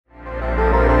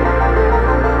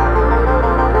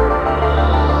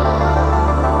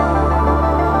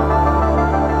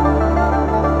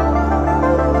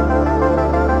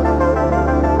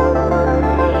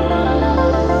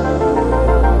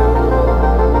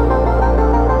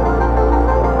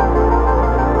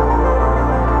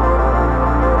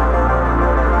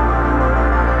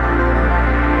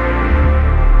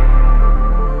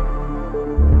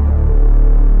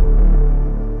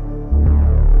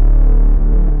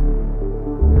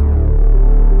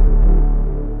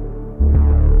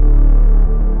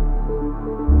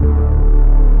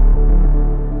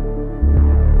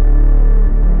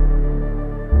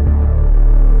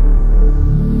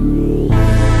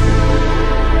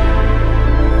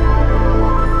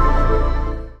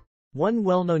One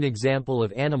well-known example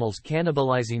of animals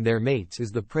cannibalizing their mates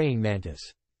is the praying mantis.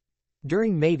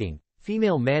 During mating,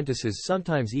 female mantises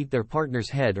sometimes eat their partner's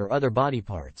head or other body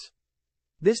parts.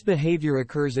 This behavior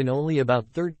occurs in only about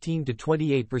 13 to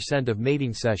 28% of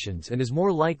mating sessions and is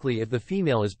more likely if the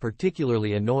female is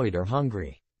particularly annoyed or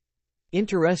hungry.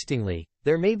 Interestingly,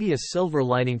 there may be a silver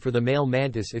lining for the male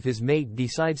mantis if his mate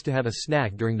decides to have a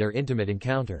snack during their intimate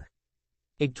encounter.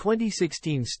 A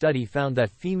 2016 study found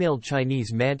that female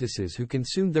Chinese mantises who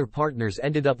consumed their partners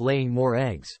ended up laying more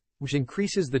eggs, which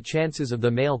increases the chances of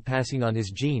the male passing on his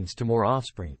genes to more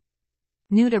offspring.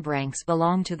 Nudibranchs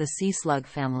belong to the sea slug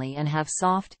family and have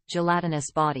soft, gelatinous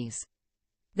bodies.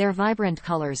 Their vibrant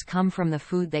colors come from the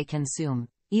food they consume,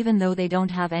 even though they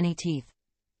don't have any teeth.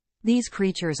 These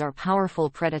creatures are powerful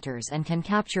predators and can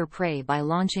capture prey by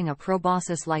launching a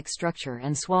proboscis-like structure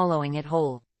and swallowing it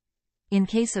whole. In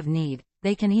case of need,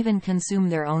 they can even consume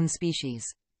their own species.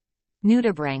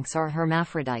 Nudibranchs are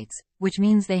hermaphrodites, which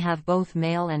means they have both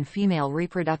male and female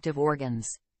reproductive organs.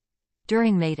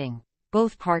 During mating,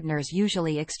 both partners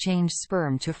usually exchange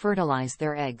sperm to fertilize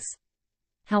their eggs.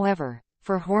 However,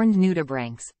 for horned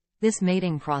nudibranchs, this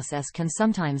mating process can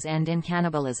sometimes end in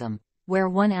cannibalism, where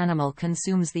one animal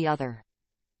consumes the other.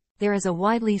 There is a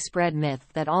widely spread myth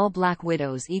that all black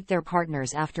widows eat their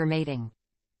partners after mating.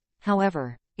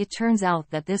 However, it turns out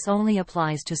that this only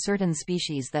applies to certain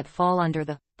species that fall under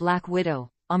the black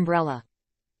widow umbrella.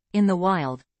 In the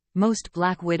wild, most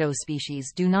black widow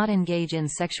species do not engage in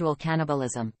sexual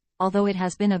cannibalism, although it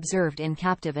has been observed in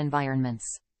captive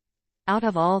environments. Out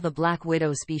of all the black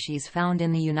widow species found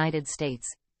in the United States,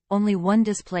 only one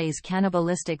displays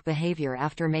cannibalistic behavior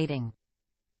after mating.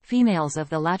 Females of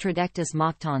the Latrodectus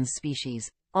moctans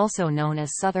species, also known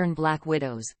as southern black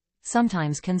widows,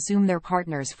 sometimes consume their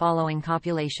partners following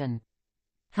copulation.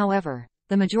 However,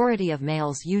 the majority of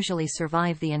males usually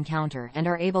survive the encounter and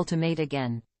are able to mate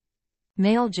again.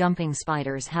 Male jumping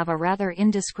spiders have a rather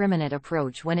indiscriminate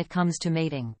approach when it comes to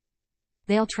mating.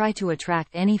 They'll try to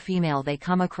attract any female they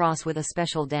come across with a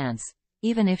special dance,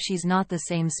 even if she's not the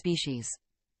same species.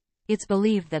 It's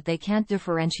believed that they can't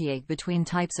differentiate between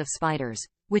types of spiders,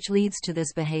 which leads to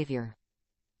this behavior.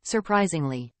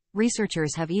 Surprisingly,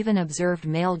 researchers have even observed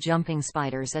male jumping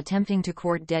spiders attempting to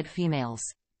court dead females.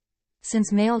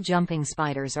 Since male jumping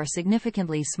spiders are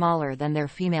significantly smaller than their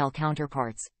female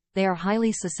counterparts, they are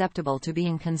highly susceptible to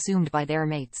being consumed by their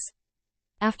mates.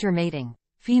 After mating,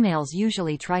 females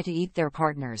usually try to eat their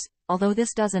partners, although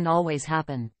this doesn't always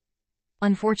happen.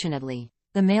 Unfortunately,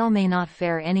 the male may not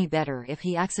fare any better if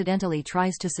he accidentally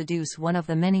tries to seduce one of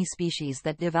the many species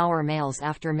that devour males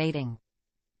after mating.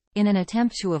 In an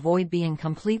attempt to avoid being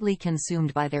completely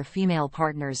consumed by their female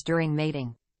partners during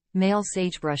mating, male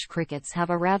sagebrush crickets have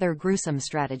a rather gruesome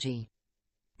strategy.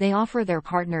 They offer their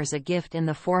partners a gift in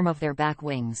the form of their back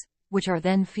wings, which are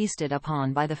then feasted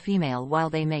upon by the female while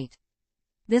they mate.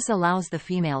 This allows the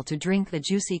female to drink the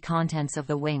juicy contents of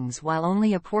the wings while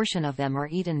only a portion of them are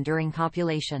eaten during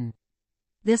copulation.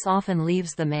 This often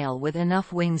leaves the male with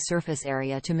enough wing surface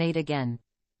area to mate again.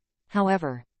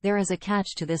 However, there is a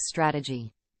catch to this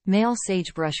strategy. Male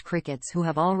sagebrush crickets who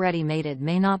have already mated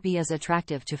may not be as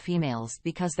attractive to females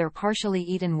because their partially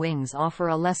eaten wings offer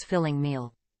a less filling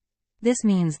meal. This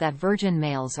means that virgin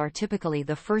males are typically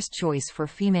the first choice for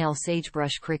female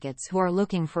sagebrush crickets who are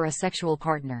looking for a sexual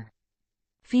partner.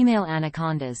 Female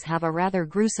anacondas have a rather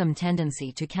gruesome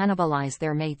tendency to cannibalize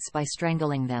their mates by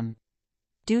strangling them.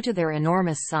 Due to their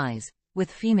enormous size, with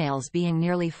females being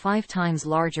nearly 5 times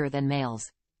larger than males,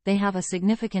 they have a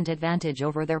significant advantage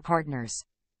over their partners.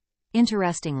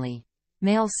 Interestingly,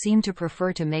 males seem to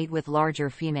prefer to mate with larger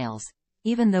females,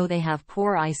 even though they have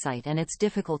poor eyesight and it's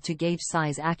difficult to gauge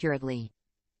size accurately.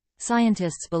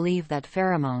 Scientists believe that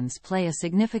pheromones play a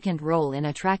significant role in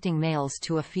attracting males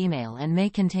to a female and may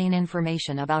contain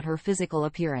information about her physical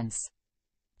appearance.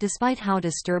 Despite how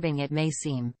disturbing it may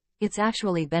seem, it's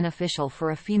actually beneficial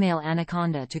for a female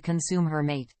anaconda to consume her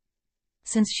mate.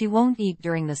 Since she won't eat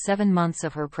during the 7 months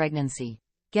of her pregnancy,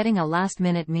 getting a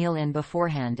last-minute meal in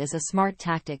beforehand is a smart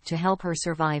tactic to help her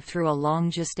survive through a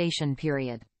long gestation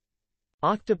period.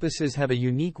 Octopuses have a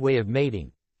unique way of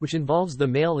mating, which involves the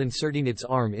male inserting its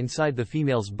arm inside the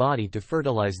female's body to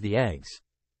fertilize the eggs.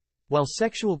 While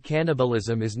sexual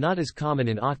cannibalism is not as common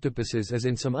in octopuses as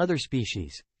in some other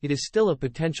species, it is still a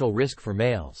potential risk for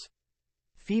males.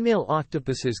 Female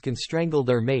octopuses can strangle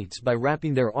their mates by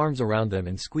wrapping their arms around them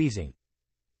and squeezing.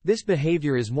 This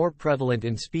behavior is more prevalent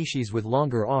in species with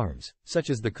longer arms, such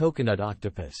as the coconut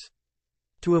octopus.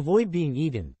 To avoid being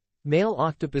eaten, male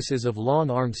octopuses of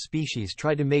long-armed species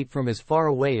try to mate from as far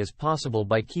away as possible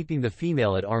by keeping the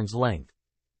female at arm's length.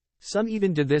 Some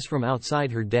even do this from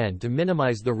outside her den to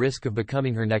minimize the risk of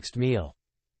becoming her next meal.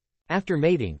 After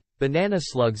mating, banana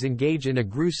slugs engage in a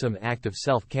gruesome act of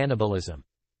self-cannibalism.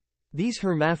 These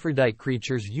hermaphrodite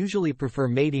creatures usually prefer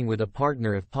mating with a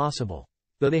partner if possible,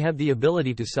 though they have the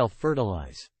ability to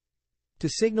self-fertilize. To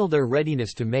signal their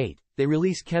readiness to mate, they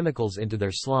release chemicals into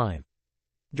their slime.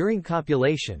 During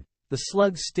copulation, the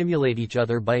slugs stimulate each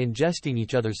other by ingesting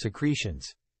each other's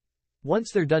secretions.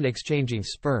 Once they're done exchanging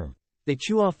sperm, they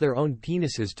chew off their own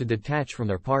penises to detach from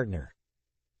their partner.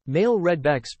 Male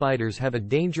redback spiders have a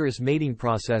dangerous mating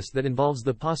process that involves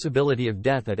the possibility of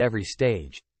death at every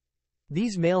stage.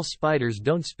 These male spiders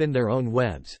don't spin their own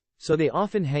webs, so they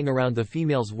often hang around the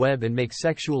female's web and make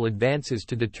sexual advances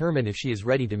to determine if she is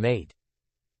ready to mate.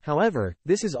 However,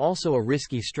 this is also a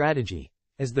risky strategy,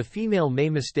 as the female may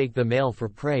mistake the male for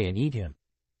prey and eat him.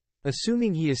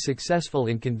 Assuming he is successful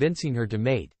in convincing her to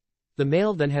mate, the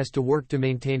male then has to work to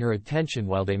maintain her attention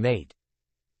while they mate.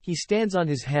 He stands on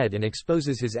his head and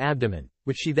exposes his abdomen,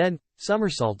 which she then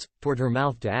somersaults toward her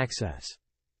mouth to access.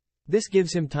 This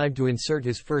gives him time to insert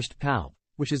his first palp,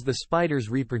 which is the spider's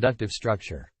reproductive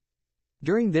structure.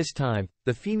 During this time,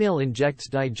 the female injects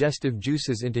digestive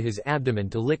juices into his abdomen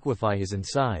to liquefy his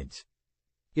insides.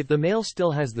 If the male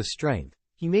still has the strength,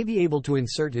 he may be able to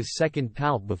insert his second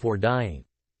palp before dying.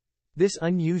 This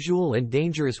unusual and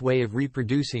dangerous way of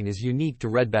reproducing is unique to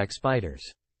redback spiders.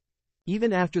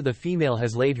 Even after the female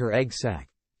has laid her egg sac,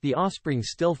 the offspring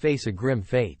still face a grim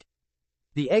fate.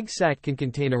 The egg sac can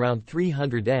contain around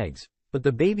 300 eggs, but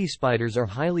the baby spiders are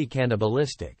highly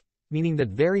cannibalistic, meaning that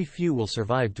very few will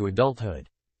survive to adulthood.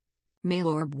 Male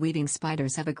orb-weaving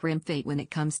spiders have a grim fate when it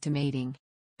comes to mating.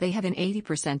 They have an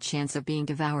 80% chance of being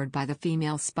devoured by the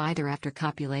female spider after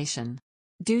copulation.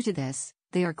 Due to this,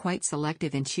 they are quite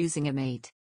selective in choosing a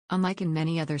mate. Unlike in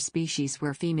many other species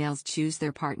where females choose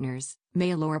their partners,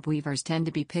 male orb weavers tend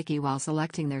to be picky while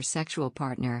selecting their sexual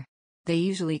partner. They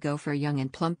usually go for young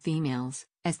and plump females,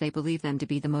 as they believe them to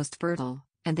be the most fertile,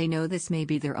 and they know this may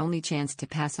be their only chance to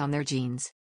pass on their genes.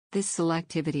 This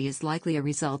selectivity is likely a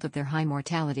result of their high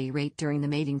mortality rate during the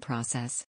mating process.